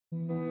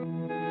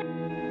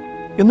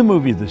In the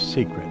movie The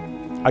Secret,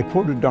 I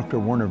quoted Dr.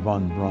 Wernher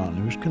von Braun,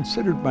 who is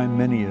considered by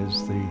many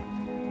as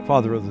the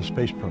father of the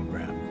space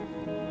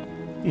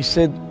program. He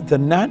said, the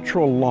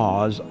natural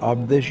laws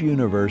of this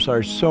universe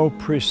are so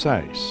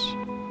precise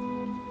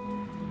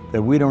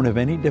that we don't have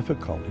any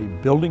difficulty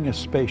building a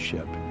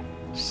spaceship,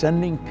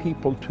 sending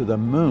people to the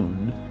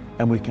moon,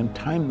 and we can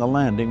time the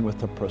landing with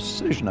the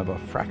precision of a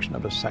fraction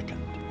of a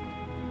second.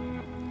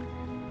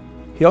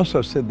 He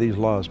also said these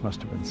laws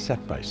must have been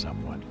set by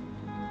someone.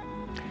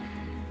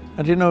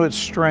 And you know, it's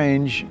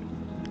strange.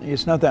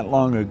 It's not that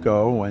long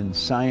ago when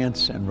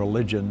science and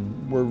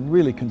religion were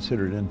really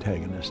considered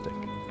antagonistic.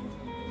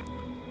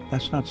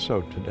 That's not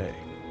so today.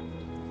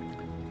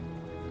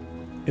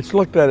 It's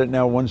looked at it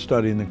now, one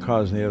studying the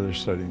cause and the other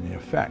studying the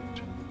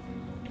effect.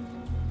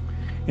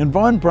 And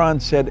von Braun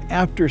said,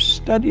 after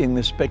studying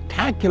the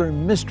spectacular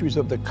mysteries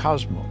of the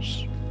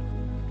cosmos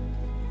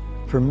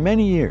for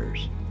many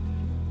years,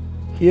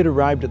 he had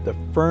arrived at the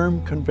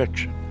firm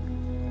conviction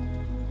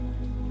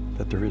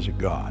that there is a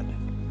God.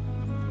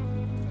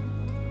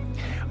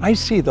 I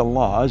see the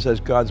laws as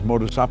God's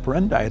modus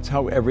operandi. It's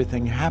how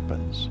everything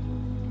happens.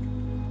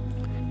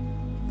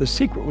 The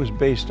Secret was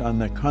based on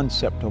the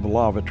concept of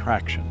law of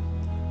attraction.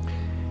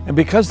 And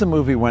because the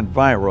movie went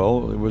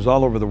viral, it was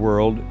all over the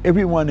world,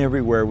 everyone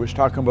everywhere was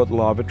talking about the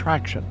law of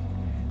attraction.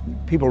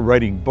 People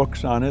writing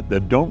books on it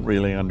that don't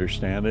really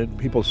understand it,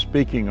 people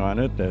speaking on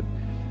it that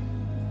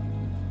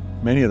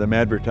many of them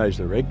advertise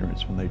their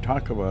ignorance when they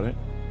talk about it.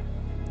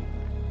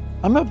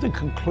 I'm of the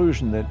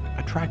conclusion that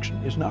attraction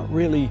is not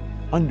really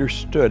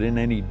understood in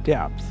any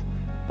depth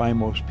by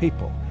most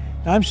people.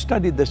 Now, I've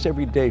studied this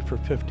every day for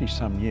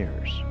 50-some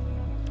years.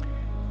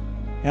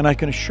 And I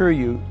can assure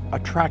you,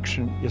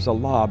 attraction is a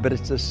law, but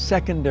it's a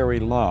secondary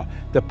law.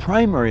 The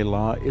primary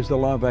law is the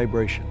law of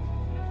vibration.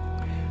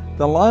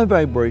 The law of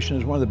vibration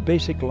is one of the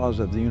basic laws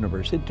of the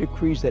universe. It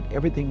decrees that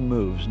everything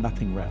moves,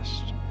 nothing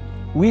rests.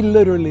 We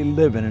literally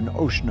live in an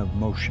ocean of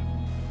motion.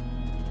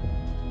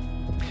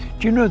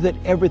 Do you know that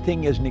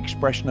everything is an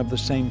expression of the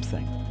same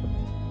thing?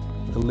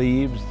 The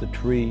leaves, the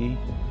tree,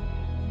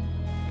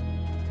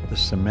 the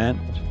cement,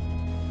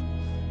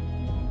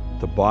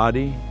 the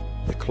body,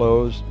 the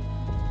clothes.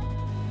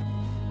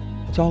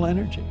 It's all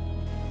energy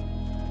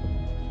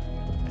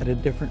at a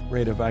different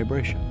rate of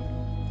vibration.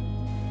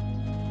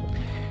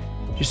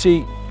 You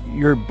see,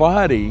 your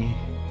body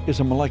is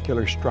a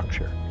molecular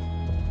structure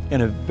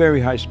in a very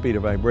high speed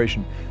of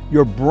vibration.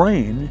 Your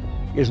brain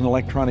is an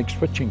electronic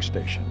switching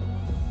station.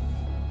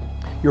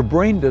 Your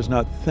brain does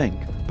not think,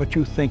 but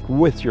you think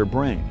with your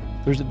brain.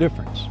 There's a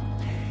difference.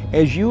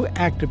 As you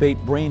activate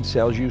brain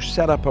cells, you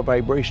set up a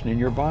vibration in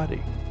your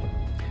body.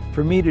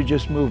 For me to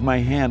just move my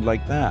hand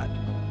like that,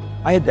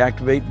 I had to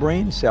activate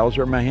brain cells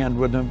or my hand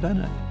wouldn't have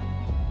done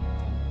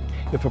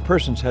it. If a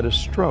person's had a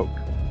stroke,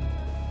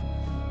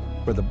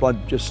 where the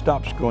blood just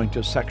stops going to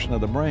a section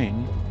of the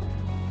brain,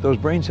 those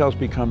brain cells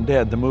become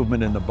dead. The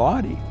movement in the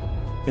body,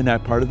 in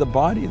that part of the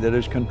body that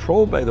is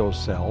controlled by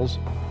those cells,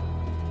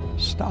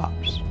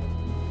 stops.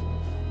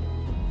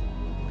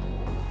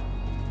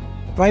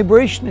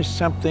 Vibration is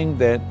something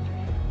that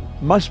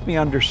must be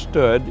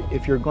understood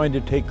if you're going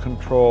to take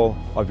control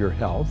of your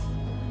health.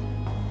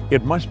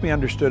 It must be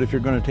understood if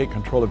you're going to take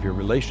control of your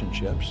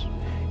relationships.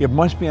 It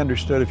must be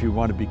understood if you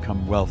want to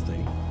become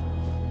wealthy.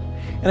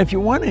 And if you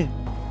want to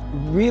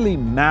really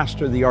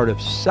master the art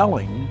of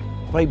selling,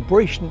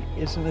 vibration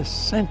is an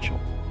essential.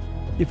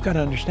 You've got to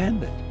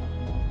understand it.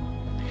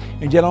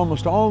 And yet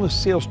almost all the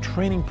sales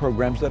training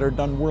programs that are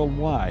done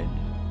worldwide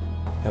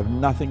have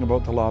nothing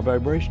about the law of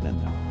vibration in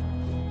them.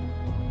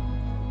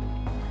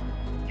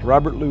 As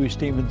Robert Louis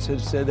Stevenson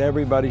said,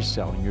 everybody's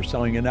selling. You're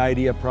selling an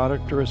idea, a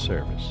product, or a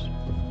service.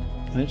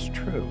 And it's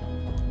true.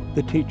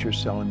 The teacher's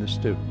selling the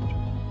student.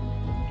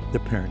 The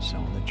parent's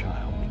selling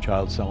the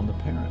child selling the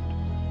parent.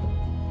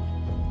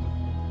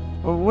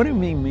 Well, what do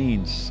we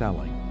mean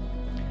selling?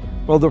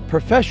 Well, the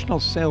professional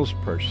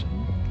salesperson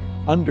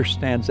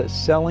understands that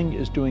selling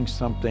is doing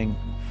something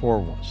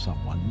for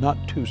someone, not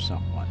to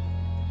someone.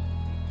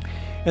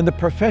 And the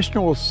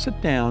professional will sit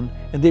down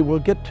and they will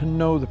get to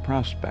know the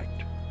prospect.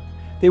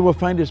 They will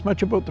find as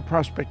much about the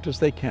prospect as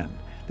they can.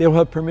 They'll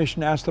have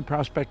permission to ask the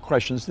prospect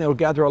questions. They'll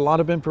gather a lot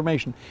of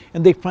information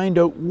and they find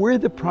out where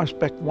the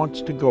prospect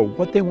wants to go,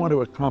 what they want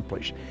to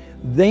accomplish.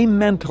 They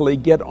mentally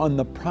get on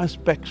the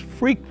prospect's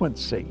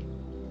frequency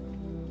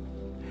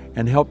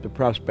and help the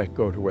prospect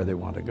go to where they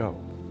want to go.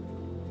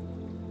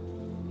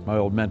 My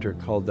old mentor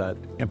called that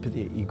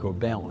empathy ego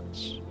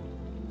balance,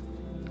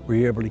 where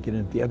you're able to get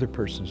into the other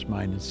person's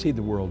mind and see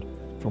the world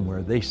from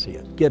where they see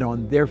it. Get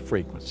on their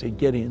frequency,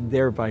 get in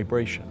their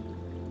vibration.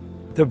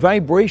 The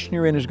vibration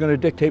you're in is going to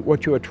dictate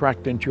what you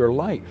attract into your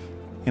life.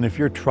 And if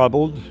you're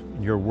troubled,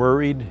 and you're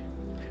worried,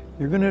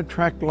 you're going to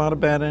attract a lot of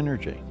bad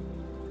energy.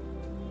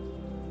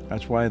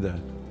 That's why the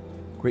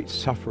great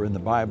sufferer in the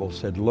Bible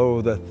said,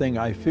 "Lo, the thing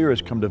I fear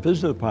has come to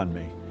visit upon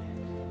me."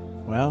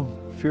 Well,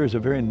 fear is a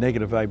very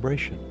negative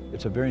vibration.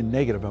 It's a very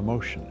negative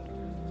emotion.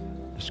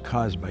 It's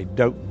caused by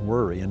doubt and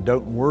worry, and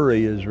doubt and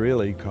worry is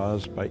really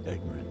caused by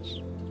ignorance.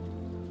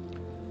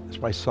 That's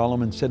That's why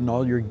Solomon said, in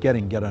all you're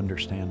getting, get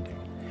understanding.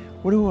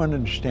 What do we want to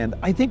understand?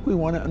 I think we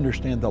want to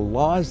understand the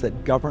laws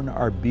that govern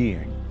our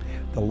being,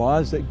 the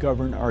laws that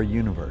govern our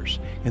universe.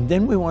 And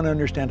then we want to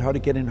understand how to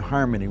get in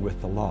harmony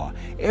with the law.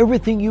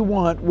 Everything you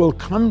want will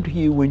come to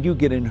you when you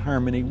get in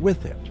harmony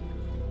with it.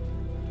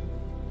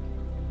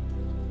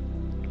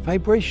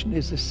 Vibration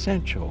is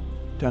essential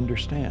to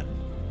understand,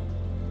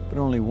 but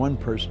only one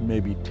person,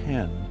 maybe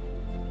 10,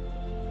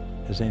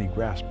 has any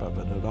grasp of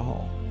it at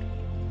all.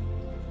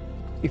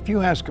 If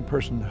you ask a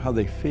person how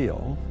they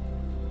feel,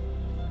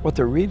 what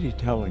they're really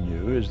telling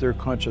you is their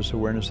conscious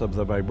awareness of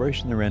the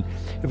vibration they're in.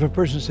 If a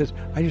person says,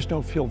 I just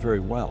don't feel very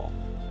well,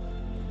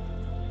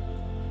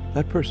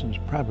 that person's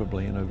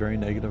probably in a very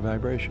negative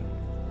vibration.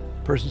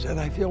 A person said,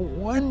 I feel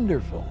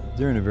wonderful,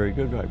 they're in a very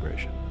good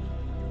vibration.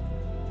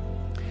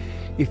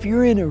 If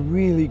you're in a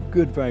really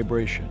good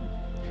vibration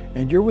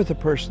and you're with a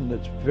person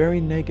that's very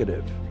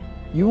negative,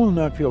 you will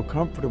not feel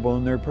comfortable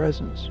in their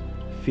presence.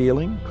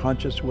 Feeling,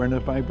 conscious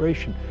awareness,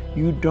 vibration.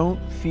 You don't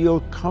feel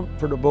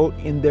comfortable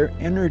in their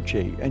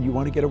energy and you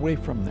want to get away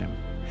from them.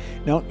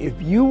 Now, if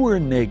you were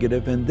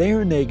negative and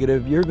they're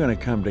negative, you're going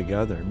to come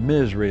together.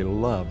 Misery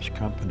loves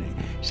company.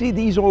 See,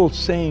 these old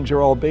sayings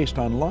are all based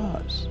on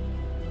laws.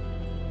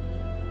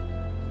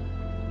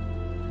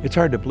 It's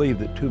hard to believe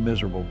that two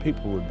miserable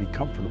people would be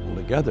comfortable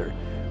together,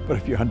 but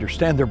if you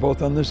understand they're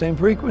both on the same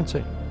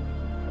frequency,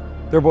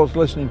 they're both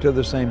listening to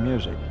the same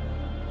music.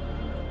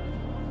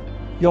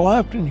 You'll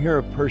often hear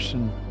a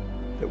person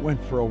that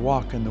went for a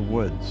walk in the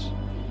woods.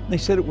 They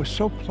said it was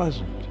so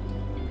pleasant.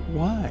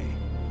 Why?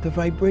 The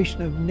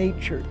vibration of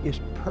nature is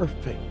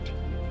perfect.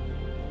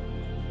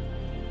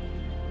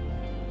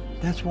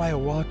 That's why a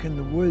walk in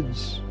the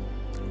woods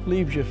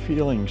leaves you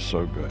feeling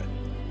so good.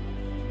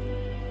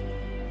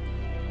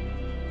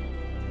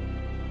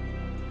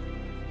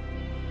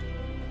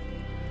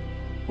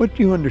 What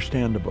do you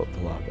understand about the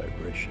law of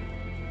vibration?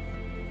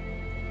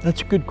 That's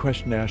a good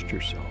question to ask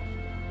yourself.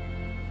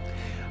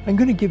 I'm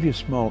going to give you a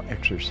small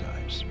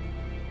exercise.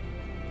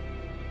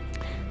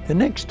 The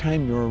next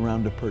time you're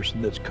around a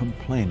person that's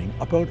complaining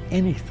about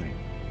anything,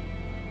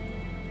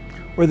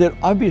 or that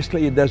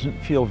obviously it doesn't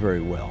feel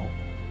very well,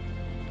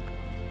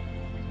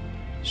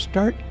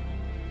 start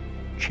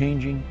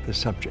changing the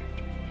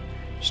subject.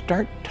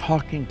 Start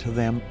talking to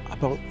them,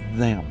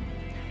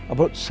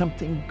 about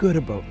something good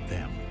about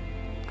them.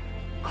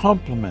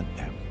 Compliment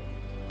them,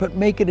 but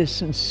make it a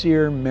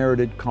sincere,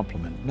 merited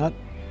compliment, not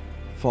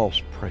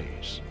false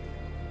praise.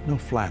 No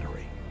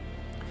flattery.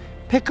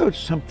 Pick out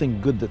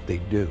something good that they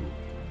do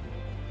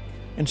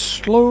and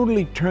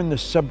slowly turn the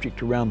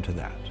subject around to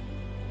that.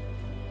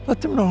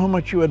 Let them know how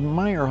much you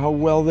admire how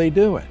well they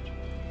do it.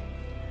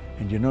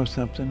 And you know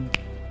something?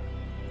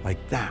 Like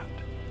that,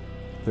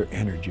 their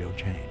energy will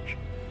change.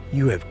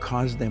 You have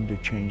caused them to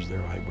change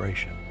their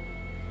vibration.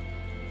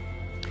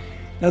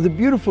 Now, the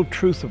beautiful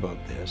truth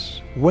about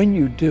this, when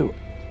you do it,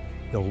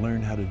 you'll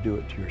learn how to do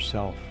it to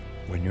yourself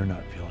when you're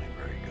not feeling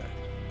very good.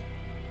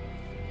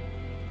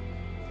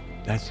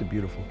 That's the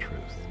beautiful truth.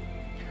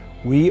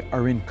 We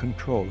are in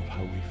control of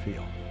how we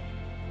feel.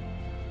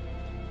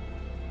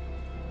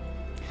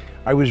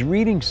 I was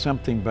reading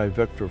something by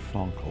Viktor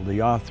Frankl,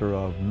 the author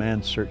of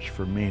Man's Search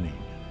for Meaning,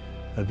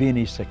 a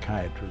Viennese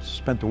psychiatrist,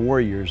 spent the war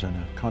years in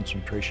a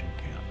concentration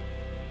camp.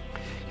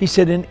 He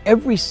said, in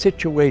every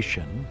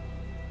situation,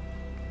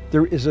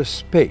 there is a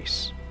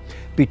space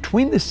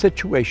between the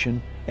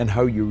situation and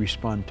how you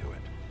respond to it.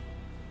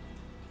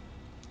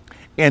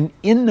 And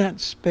in that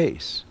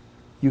space,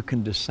 you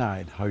can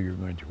decide how you're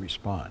going to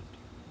respond.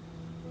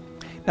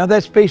 Now,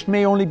 that space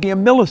may only be a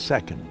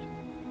millisecond,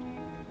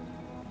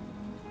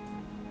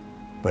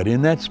 but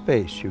in that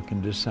space, you can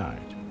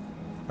decide,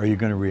 are you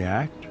going to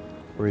react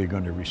or are you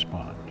going to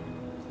respond?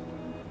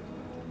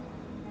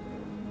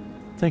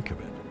 Think of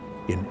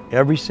it. In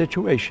every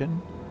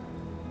situation,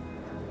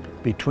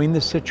 between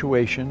the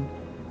situation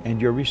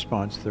and your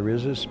response, there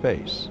is a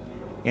space.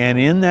 And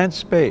in that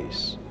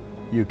space,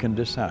 you can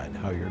decide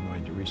how you're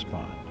going to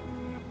respond.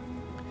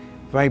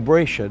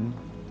 Vibration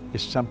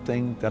is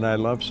something that I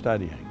love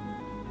studying.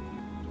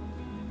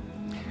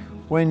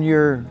 When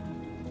you're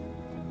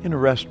in a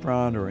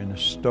restaurant or in a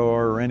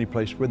store or any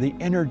place where the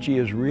energy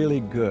is really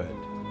good,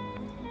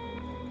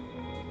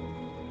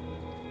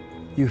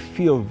 you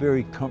feel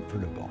very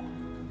comfortable.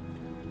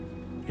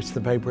 It's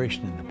the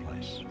vibration in the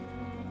place.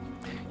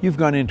 You've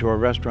gone into a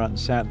restaurant and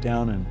sat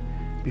down, and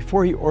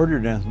before you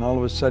ordered anything, all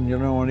of a sudden you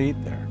don't want to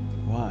eat there.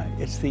 Why?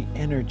 It's the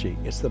energy,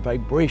 it's the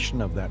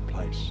vibration of that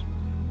place.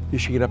 You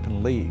should get up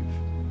and leave.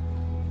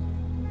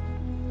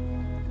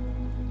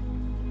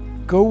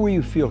 Go where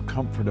you feel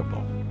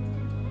comfortable.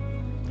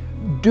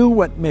 Do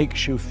what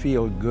makes you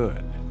feel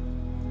good.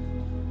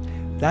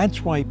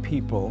 That's why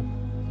people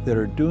that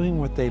are doing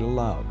what they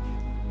love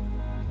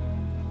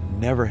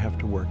never have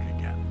to work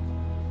again.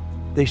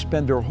 They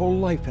spend their whole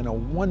life in a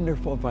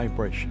wonderful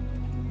vibration.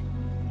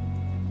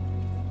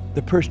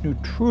 The person who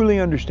truly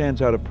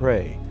understands how to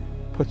pray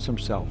puts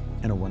himself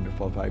in a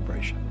wonderful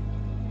vibration.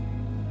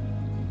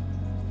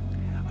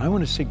 I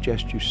want to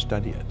suggest you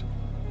study it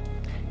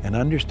and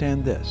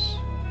understand this.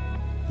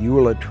 you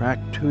will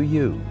attract to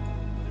you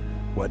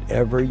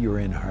whatever you're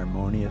in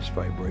harmonious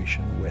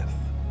vibration with.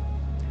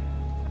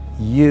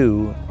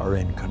 You are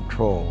in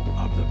control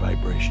of the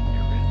vibration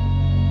you're in.